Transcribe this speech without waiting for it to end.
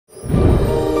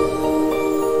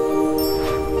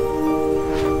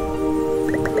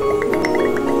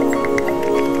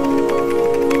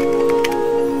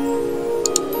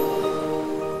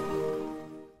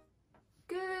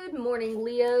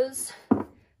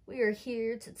we are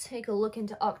here to take a look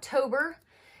into October,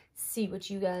 see what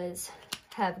you guys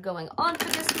have going on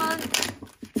for this month.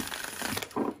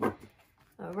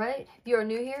 All right, if you're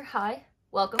new here, hi,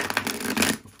 welcome.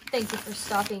 Thank you for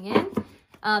stopping in.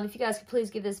 If you guys could please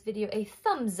give this video a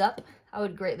thumbs up, I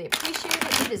would greatly appreciate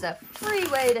it. It is a free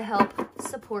way to help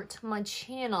support my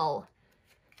channel.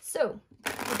 So,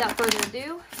 without further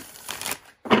ado,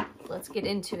 let's get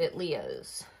into it,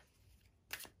 Leos.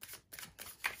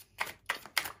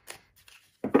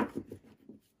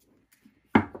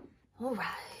 All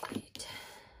right.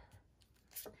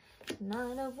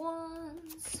 9 of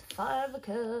Wands, 5 of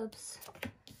Cups,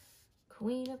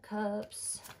 Queen of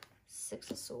Cups, 6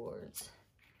 of Swords.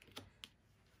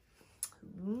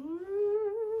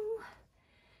 Ooh.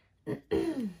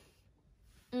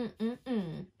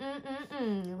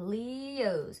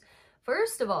 Leos.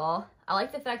 First of all, I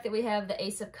like the fact that we have the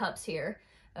Ace of Cups here,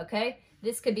 okay?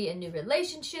 This could be a new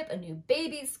relationship, a new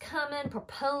baby's coming,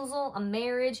 proposal, a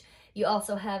marriage. You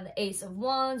also have the Ace of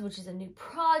Wands, which is a new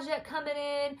project coming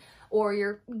in, or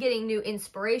you're getting new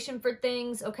inspiration for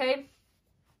things, okay?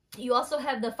 You also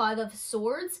have the 5 of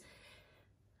Swords.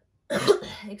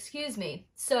 Excuse me.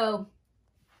 So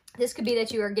this could be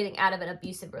that you are getting out of an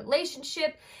abusive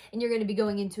relationship and you're going to be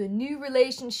going into a new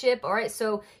relationship, all right?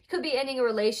 So you could be ending a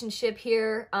relationship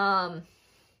here, or,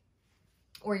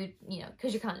 you know,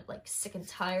 because you're kind of like sick and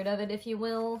tired of it, if you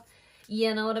will.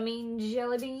 You know what I mean?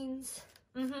 Jelly beans.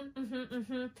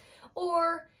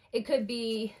 Or it could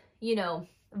be, you know,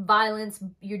 violence.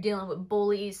 You're dealing with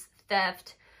bullies,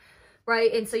 theft,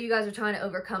 right? And so you guys are trying to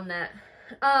overcome that.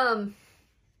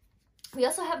 We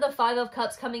also have the 5 of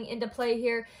Cups coming into play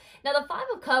here. Now, the 5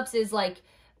 of Cups is like,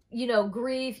 you know,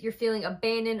 grief. You're feeling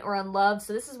abandoned or unloved.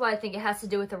 So this is why I think it has to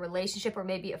do with a relationship or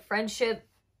maybe a friendship.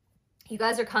 You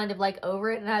guys are kind of like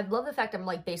over it. And I love the fact I'm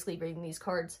like basically reading these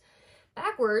cards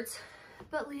backwards.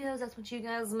 But Leos, that's what you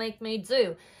guys make me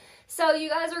do. So you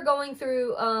guys are going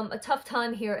through a tough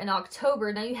time here in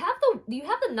October. Now you have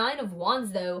the 9 of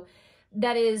Wands though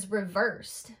that is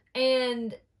reversed.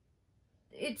 And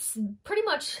it's pretty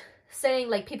much saying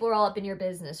like people are all up in your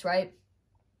business, right?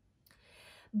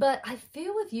 But I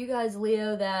feel with you guys,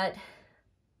 Leo, that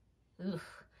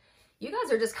you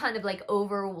guys are just kind of like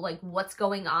over like what's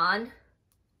going on,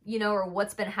 you know, or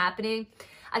what's been happening.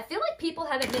 I feel like people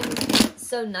haven't been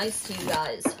so nice to you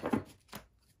guys.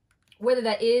 Whether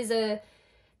that is a,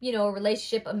 you know, a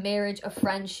relationship, a marriage, a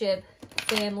friendship,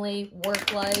 family,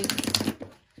 work life.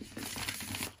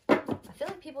 I feel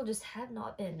like people just have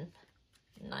not been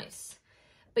nice.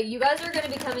 But you guys are going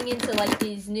to be coming into like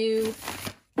these new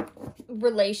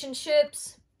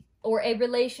relationships or a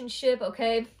relationship,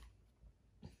 okay?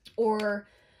 Or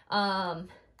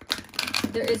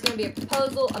there is going to be a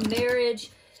proposal, a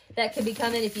marriage that could be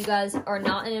coming if you guys are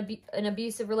not in an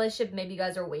abusive relationship. Maybe you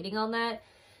guys are waiting on that.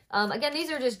 Again,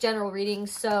 these are just general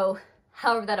readings, so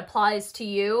however that applies to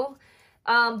you.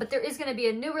 But there is going to be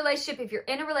a new relationship. If you're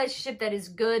in a relationship that is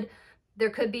good, there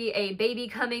could be a baby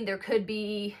coming. There could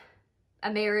be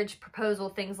a marriage, proposal,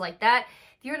 things like that.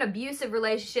 If you're in an abusive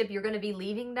relationship, you're going to be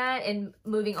leaving that and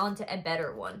moving on to a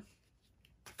better one.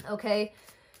 Okay?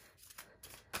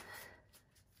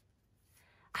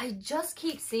 I just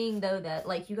keep seeing, though, that,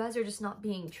 like, you guys are just not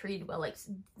being treated well. Like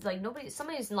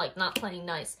somebody's, like, not playing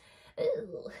nice.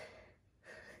 Ew.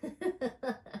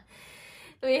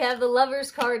 We have the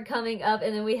Lovers card coming up,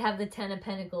 and then we have the 10 of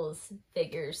Pentacles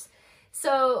figures.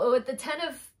 So, with the 10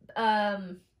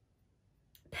 of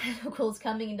Pentacles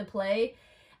coming into play,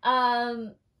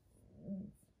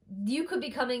 you could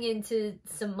be coming into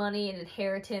some money and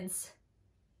inheritance,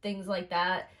 things like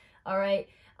that, all right?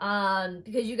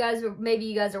 Because you guys are, maybe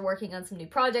you guys are working on some new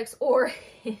projects, or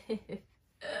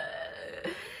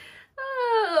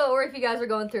or if you guys are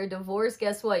going through a divorce,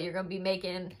 guess what? You're going to be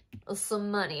making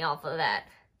some money off of that.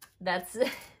 That's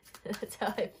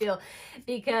how I feel,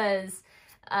 because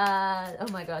oh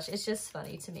my gosh, it's just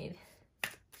funny to me.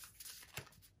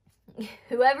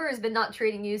 Whoever has been not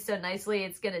treating you so nicely,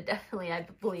 it's going to definitely, I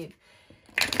believe,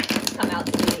 come out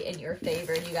to be in your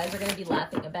favor, and you guys are going to be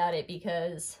laughing about it,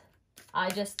 because I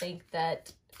just think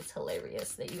that it's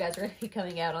hilarious that you guys are going to be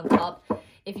coming out on top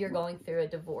if you're going through a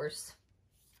divorce.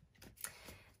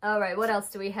 All right, what else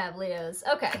do we have, Leos?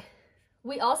 Okay,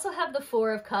 we also have the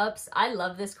 4 of Cups. I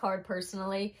love this card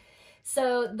personally.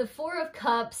 So the 4 of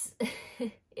Cups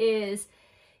is,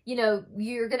 you know,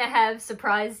 you're going to have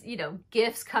surprise, you know,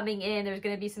 gifts coming in. There's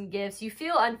going to be some gifts. You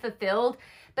feel unfulfilled,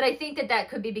 but I think that that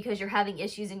could be because you're having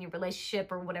issues in your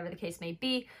relationship or whatever the case may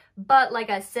be. But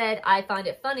like I said, I find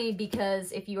it funny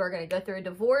because if you are going to go through a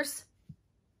divorce,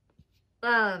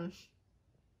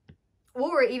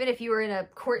 or even if you were in a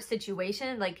court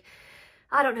situation, like,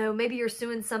 I don't know, maybe you're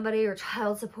suing somebody or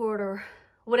child support or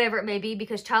whatever it may be,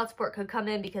 because child support could come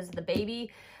in because of the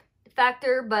baby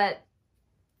factor. But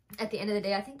at the end of the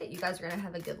day, I think that you guys are going to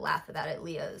have a good laugh about it,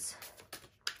 Leos.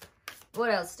 What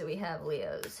else do we have,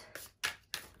 Leos?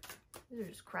 These are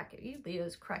just cracking. You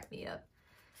Leos crack me up.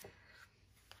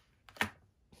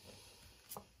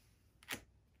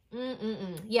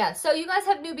 Yeah, so you guys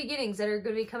have new beginnings that are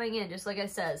going to be coming in, just like I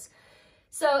says.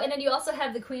 So, and then you also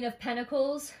have the Queen of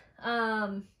Pentacles,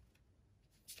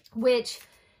 which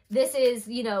this is,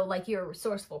 you know, like you're a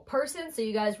resourceful person. So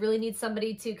you guys really need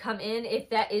somebody to come in. If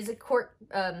that is a court,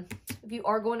 if you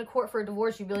are going to court for a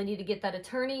divorce, you really need to get that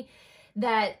attorney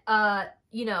that,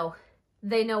 you know,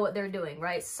 they know what they're doing,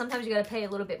 right? Sometimes you got to pay a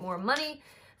little bit more money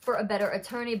for a better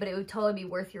attorney, but it would totally be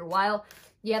worth your while.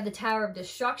 You have the Tower of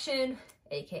Destruction,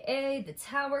 aka the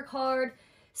Tower card.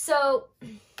 So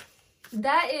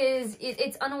that is,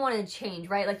 it's unwanted change,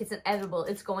 right? Like it's inevitable.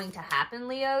 It's going to happen,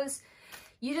 Leos.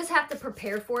 You just have to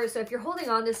prepare for it. So if you're holding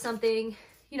on to something,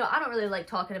 you know, I don't really like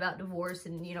talking about divorce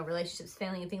and, you know, relationships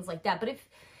failing and things like that. But if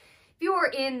you're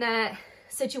in that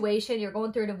situation, you're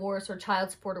going through a divorce or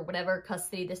child support or whatever,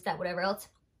 custody, this, that, whatever else,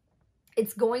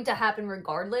 it's going to happen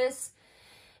regardless.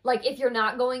 Like if you're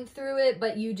not going through it,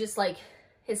 but you just like,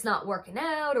 it's not working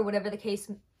out or whatever the case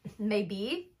may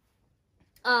be,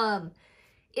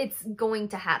 it's going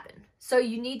to happen. So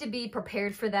you need to be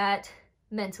prepared for that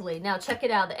mentally. Now check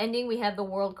it out. The ending, we have the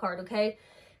World card, okay?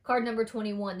 Card number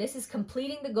 21. This is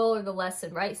completing the goal or the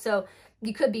lesson, right? So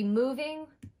you could be moving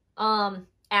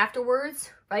afterwards,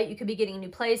 right? You could be getting a new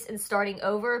place and starting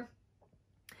over.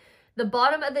 The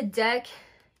bottom of the deck,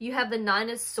 you have the Nine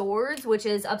of Swords, which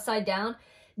is upside down.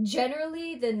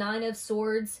 Generally, the Nine of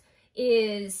Swords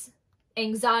is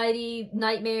anxiety,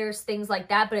 nightmares, things like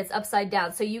that, but it's upside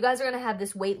down. So you guys are going to have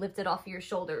this weight lifted off of your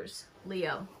shoulders,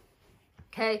 Leo.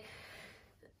 Okay?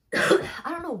 I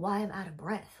don't know why I'm out of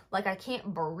breath. Like, I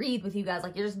can't breathe with you guys.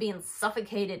 Like, you're just being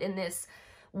suffocated in this,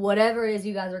 whatever it is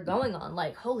you guys are going on.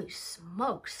 Like, holy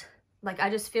smokes. Like, I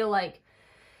just feel like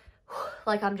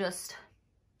I'm just,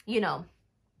 you know,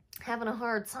 having a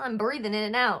hard time breathing in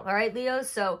and out. All right, Leo?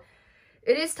 So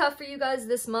it is tough for you guys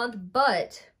this month,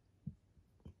 but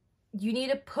you need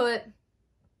to put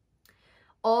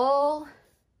all,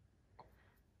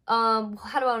 how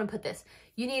do I want to put this?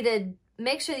 You need to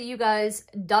make sure that you guys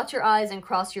dot your I's and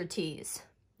cross your T's,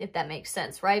 if that makes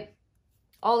sense, right?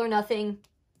 All or nothing.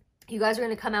 You guys are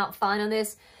going to come out fine on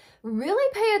this.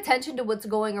 Really pay attention to what's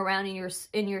going around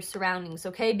in your surroundings,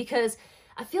 okay? Because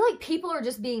I feel like people are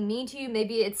just being mean to you.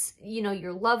 Maybe it's, you know,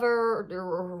 your lover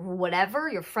or whatever,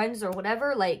 your friends or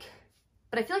whatever, like,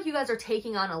 but I feel like you guys are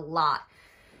taking on a lot.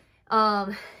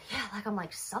 Yeah, like I'm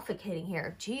like suffocating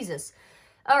here. Jesus.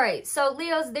 All right. So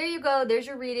Leos, there you go. There's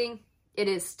your reading. It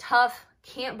is tough.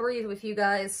 Can't breathe with you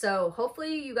guys. So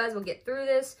hopefully you guys will get through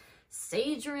this.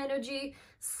 Sage your energy,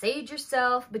 sage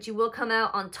yourself, but you will come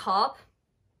out on top.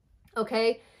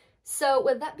 Okay. So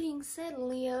with that being said,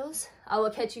 Leos, I will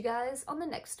catch you guys on the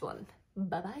next one.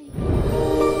 Bye-bye.